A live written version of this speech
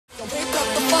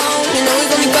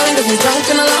cause I'm drunk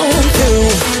and alone too.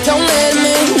 Don't let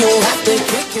me know have to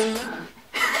kick you.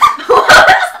 What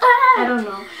was that? I don't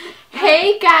know.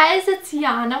 Hey guys, it's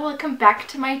Yana. Welcome back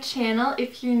to my channel.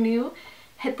 If you're new,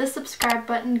 hit the subscribe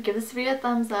button, give this video a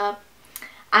thumbs up.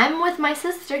 I'm with my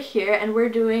sister here and we're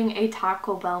doing a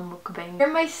Taco Bell mukbang.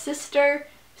 You're my sister,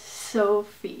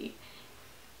 Sophie.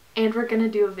 And we're gonna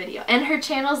do a video. And her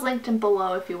channel's linked in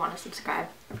below if you want to subscribe.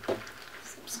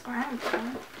 Subscribe,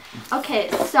 girl. Okay,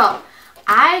 so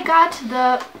I got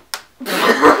the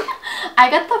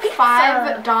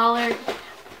 $5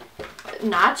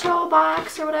 nacho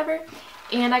box or whatever,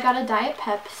 and I got a Diet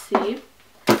Pepsi.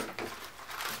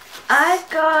 I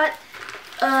got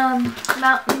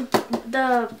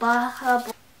the Baja.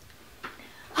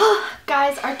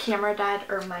 Guys, our camera died,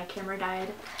 or my camera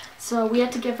died, so we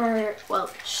had to give her, well,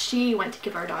 she went to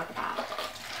give our dog a bath.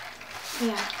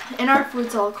 Yeah, and our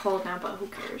food's all cold now, but who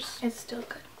cares? It's still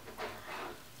good.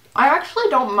 I actually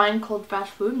don't mind cold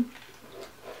fast food.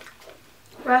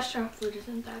 Restaurant food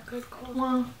isn't that good cold.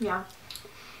 Well, yeah.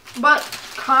 But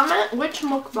comment which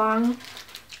mukbang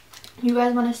you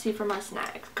guys want to see from us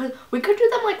next, because we could do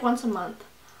them like once a month.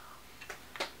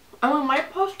 And we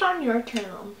might post on your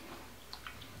channel.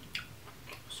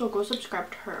 So go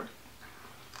subscribe to her.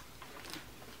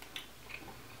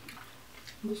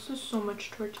 This is so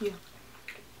much tortilla.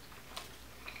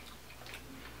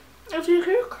 If you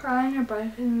hear crying or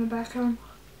barking in the background,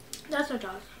 that's our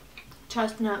dog.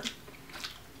 Chestnut.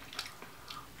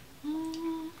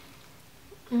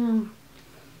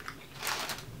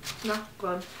 Not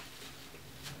good.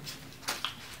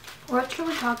 What should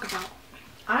we talk about?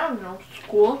 I don't know.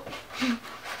 School.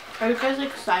 Are you guys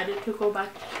excited to go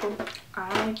back to school?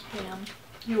 I am.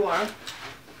 You are?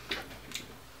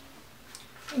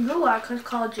 You are, because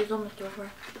college is almost over.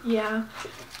 Yeah.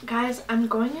 Guys, I'm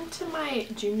going into my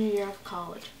junior year of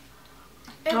college.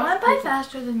 It went by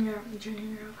faster than your junior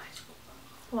year of high school.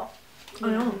 Well, I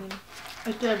know.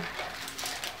 I did.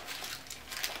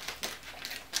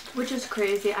 Which is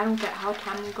crazy. I don't get how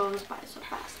time goes by so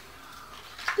fast.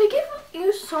 They give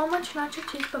you so much nacho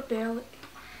cheese, but barely.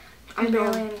 I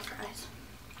know. Barely any fries.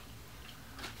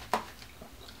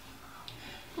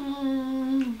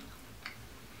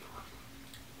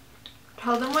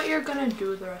 Tell them what you're gonna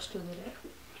do the rest of the day.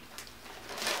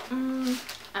 I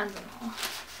don't know.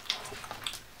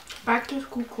 Back to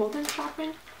school clothing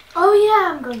shopping? Oh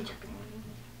yeah, I'm going shopping.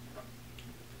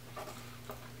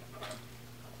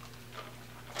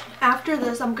 After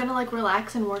this, I'm gonna like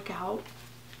relax and work out.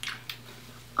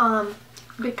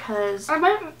 Because I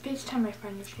might FaceTime my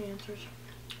friend if she answers.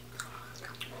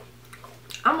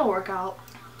 I'm gonna work out,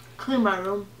 clean my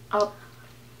room up,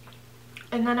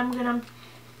 and then I'm gonna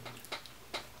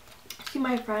see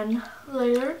my friend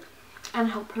later and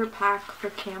help her pack for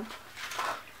camp.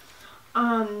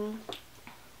 I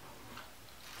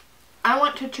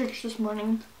went to church this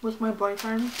morning with my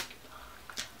boyfriend.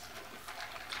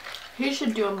 He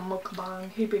should do a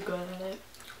mukbang. He'd be good at it.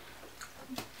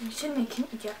 We should make him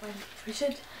get Wendy's. We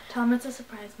should tell him it's a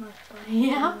surprise mukbang.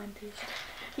 Yeah. Wendy's.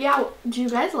 Yeah, do you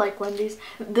guys like Wendy's?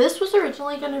 This was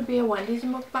originally going to be a Wendy's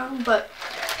mukbang, but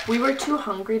we were too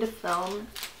hungry to film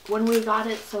when we got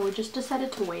it, so we just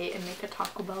decided to wait and make a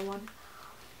Taco Bell one.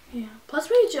 Yeah. Plus,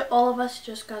 all of us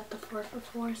just got the 4 for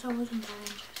 $4, so it wasn't that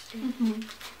interesting.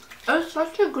 It was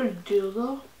such a good deal,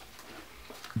 though.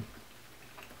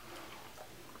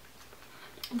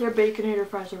 Their Baconator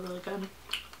fries are really good.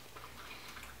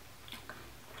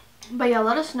 But yeah,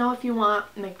 let us know if you want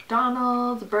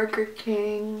McDonald's, Burger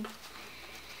King,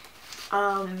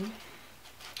 and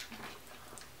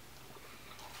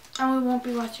we won't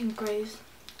be watching Grey's.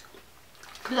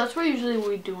 because that's what usually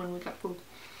we do when we get food.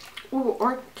 Ooh,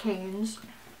 or Cane's.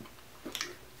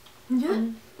 Yeah.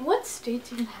 What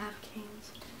states even have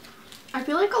Cane's? I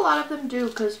feel like a lot of them do,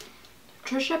 because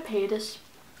Trisha Paytas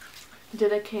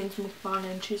did a Cane's mukbang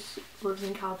and she lives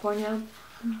in California.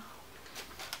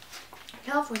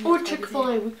 California. Or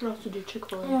Chick-fil-A. We could also do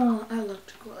Chick-fil-A. Oh, I love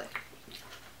Chick-fil-A.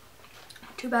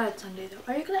 Too bad it's Sunday though.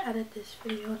 Are you gonna edit this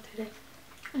video today?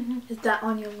 Is that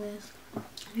on your list?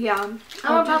 Yeah.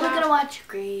 I'm probably gonna watch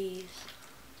Grey's.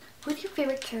 Who's your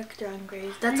favorite character on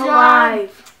Grey's? That's Yeah.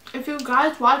 alive. If you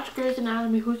guys watch Grey's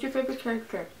Anatomy, who's your favorite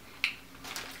character?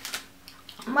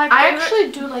 My favorite. I actually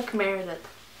do like Meredith.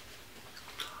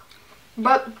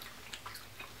 But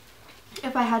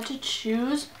if I had to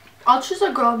choose, I'll choose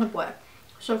a girl and a boy.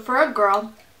 So for a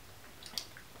girl,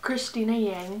 Christina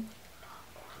Yang.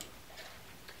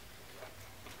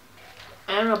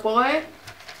 And a boy,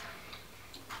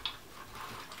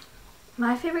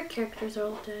 My favorite characters are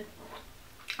all dead.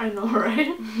 I know,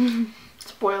 right?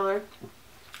 Spoiler.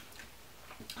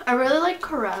 I really like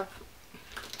Karev.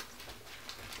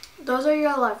 Those are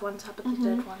your alive ones. How about the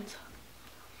dead ones?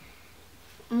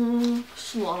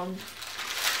 Sloan.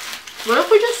 What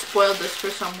if we just spoiled this for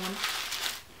someone?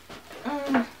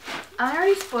 I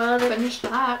already spoiled it. Finish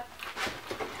that.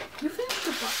 You finished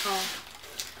the book. Oh.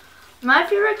 My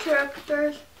favorite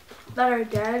characters that are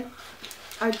dead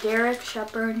are Derek,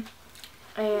 Shepard,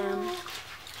 and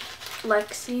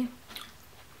Lexi,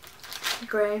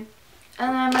 Gray.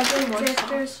 And then my favorite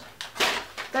characters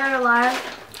that are alive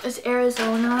is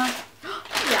Arizona.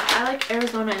 Yeah, I like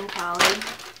Arizona and Cali.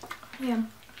 Yeah.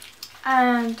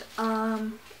 And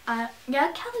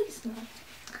yeah, Kelly's nice.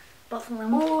 Both of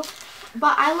them. Oh,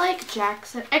 but I like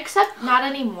Jackson, except not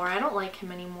anymore. I don't like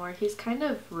him anymore. He's kind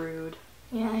of rude.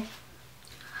 Yeah.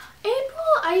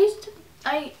 April,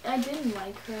 I didn't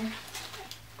like her.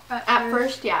 At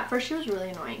first, yeah. At first, she was really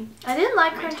annoying. I didn't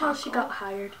like her until she got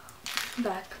hired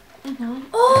back.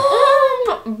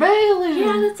 Oh, Bailey.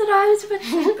 Yeah, that's what I was about to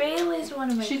say. Bailey's one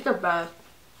of my. She's the best.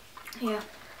 Yeah.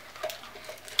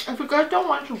 If you guys don't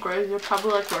watch Grace, you're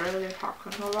probably like, what are they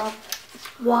talking about?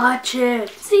 Watch it.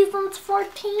 Season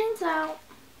 14's out.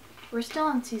 We're still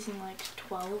on season like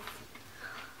 12.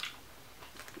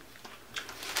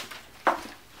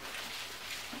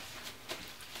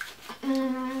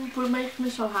 Food makes me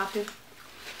so happy.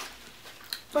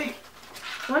 Wait,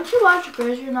 once you watch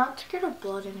Grace, you're not scared of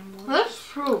blood anymore. That's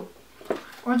true.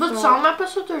 Or But some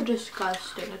episodes are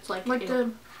disgusting. It's like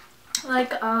the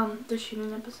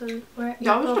shooting episode where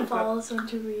that was April falls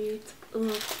into Reed's.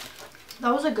 Ugh.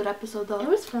 That was a good episode though. It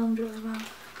was filmed really well.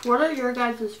 What are your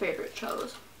guys' favorite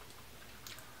shows?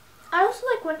 I also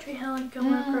like One Tree Hill and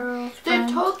Gilmore Girls. They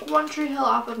Friends. took One Tree Hill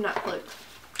off of Netflix.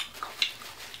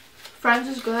 Friends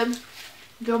is good.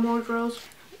 Gilmore Girls.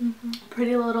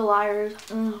 Pretty Little Liars.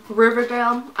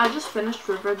 Riverdale. I just finished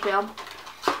Riverdale.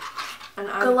 And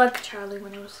I Good Luck Charlie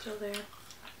when it was still there.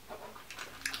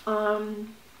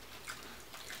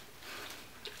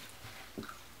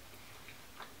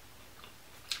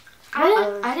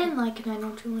 I didn't like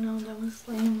 90210. That was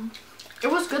lame.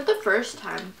 It was good the first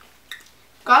time.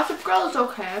 Gossip Girl is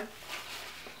okay.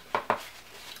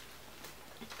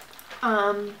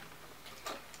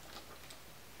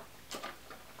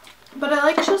 But I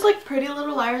like shows like Pretty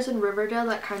Little Liars and Riverdale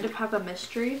that kind of have a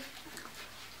mystery.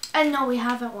 And no, we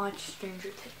haven't watched Stranger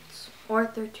Things or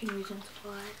 13 Reasons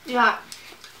Why. Yeah,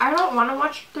 I don't want to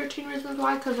watch 13 Reasons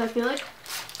Why because I feel like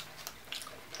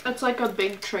it's like a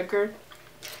big trigger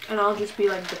and I'll just be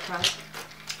like depressed.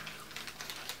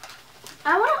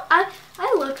 I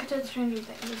look at the Stranger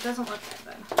Things. It doesn't look that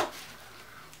good.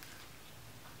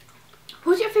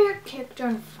 Who's your favorite character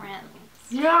in Friends?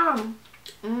 Yeah.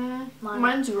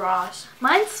 Mine's Ross.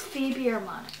 Mine's Phoebe or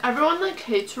Monica. Everyone like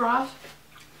hates Ross.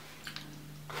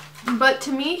 But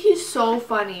to me, he's so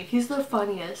funny. He's the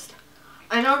funniest.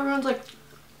 I know everyone's like,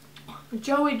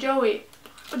 Joey. Joey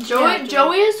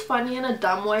is funny in a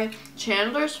dumb way.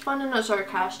 Chandler's fun in a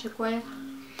sarcastic way.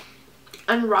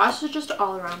 And Ross is just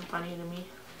all around funny to me.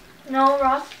 No,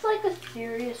 Ross is like a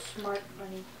serious, smart,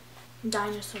 funny.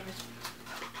 Dinosaurs.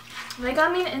 They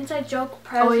got me an inside joke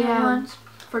present once.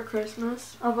 For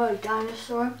Christmas. Of a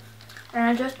dinosaur. And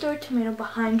I just threw a tomato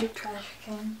behind your trash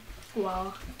can.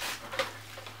 Wow.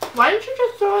 Why didn't you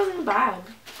just throw it in the bag?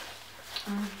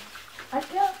 I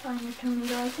can't find your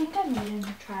tomato. I think I made it in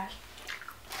the trash.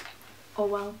 Oh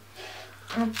well.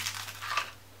 I'm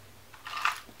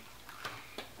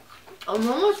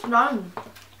almost done.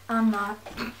 I'm not.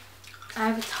 I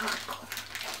have a taco.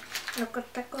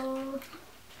 Taco.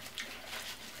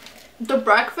 The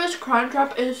breakfast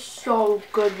Crunchwrap is so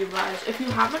good, you guys. If you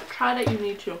haven't tried it, you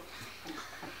need to.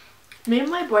 Me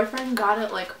and my boyfriend got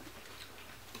it like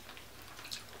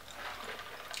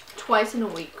twice in a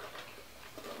week.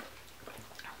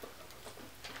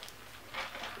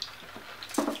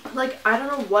 Like, I don't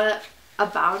know what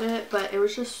about it, but it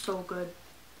was just so good.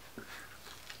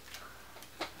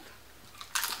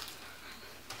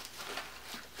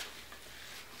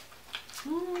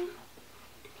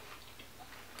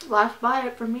 Last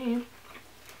bite for me.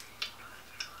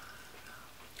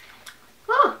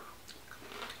 Huh.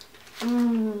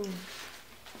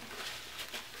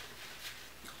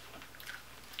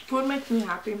 Food makes me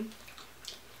happy.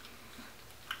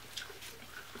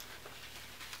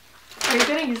 Are you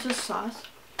gonna use this sauce?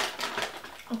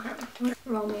 Okay.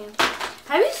 Romance.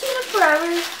 Have you seen the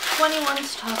Forever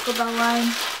 21's Taco Bell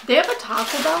line? They have a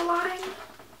Taco Bell line?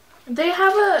 They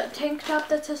have a tank top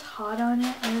that says hot on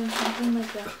it and then something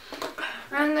like that.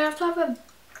 And they also have a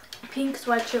pink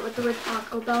sweatshirt with the word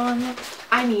Taco Bell on it.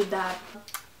 I need that.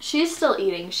 She's still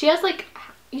eating. She has like,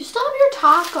 you still have your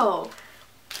taco.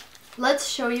 Let's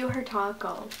show you her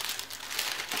taco.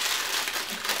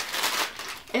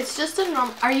 It's just a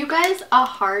normal. Are you guys a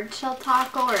hard shell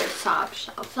taco or a soft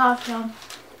shell? Soft shell.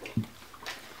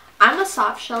 I'm a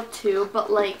soft shell too,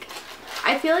 but like,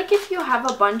 I feel like if you have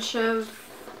a bunch of,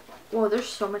 whoa, there's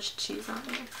so much cheese on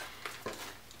here.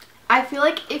 I feel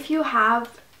like if you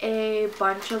have a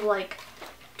bunch of like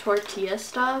tortilla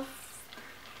stuff,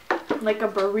 like a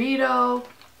burrito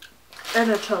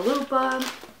and a chalupa,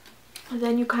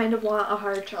 then you kind of want a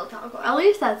hard shell taco. At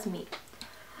least that's me.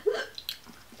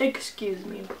 Excuse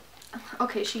me.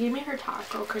 Okay, she gave me her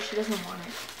taco because she doesn't want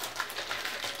it.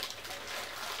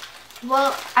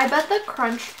 Well, I bet the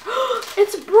crunch...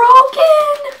 It's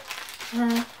broken!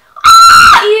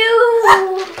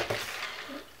 Ew!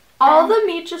 All the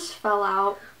meat just fell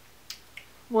out.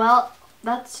 Well,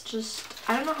 that's just...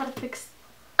 I don't know how to fix...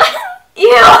 Ew!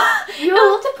 You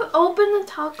have to open the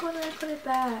taco and then put it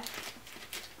back.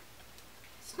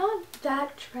 It's not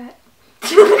that trick.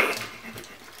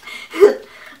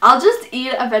 I'll just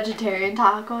eat a vegetarian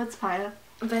taco. It's fine.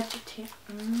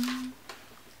 Vegetarian.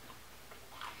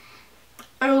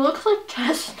 It looks like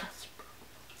chestnuts.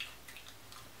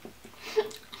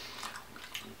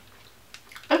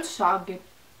 It's soggy.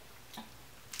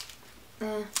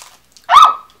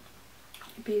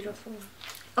 Beautiful.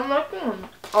 I'm liking them.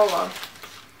 Oh well.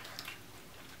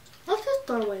 Let's just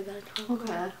throw away that taco.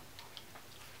 Okay.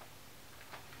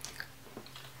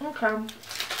 Okay.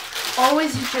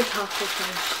 Always eat your taco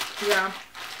first. Yeah.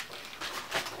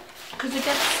 Because it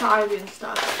gets soggy and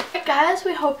stuff. Alright guys,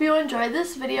 we hope you enjoyed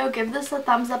this video. Give this a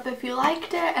thumbs up if you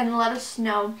liked it, and let us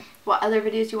know what other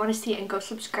videos you want to see, and go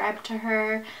subscribe to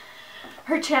her.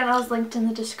 Her channel is linked in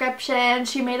the description.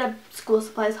 She made a school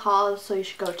supplies haul, so you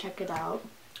should go check it out.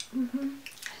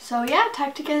 So yeah,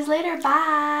 talk to you guys later.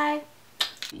 Bye.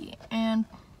 And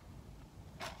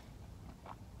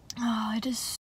oh, it is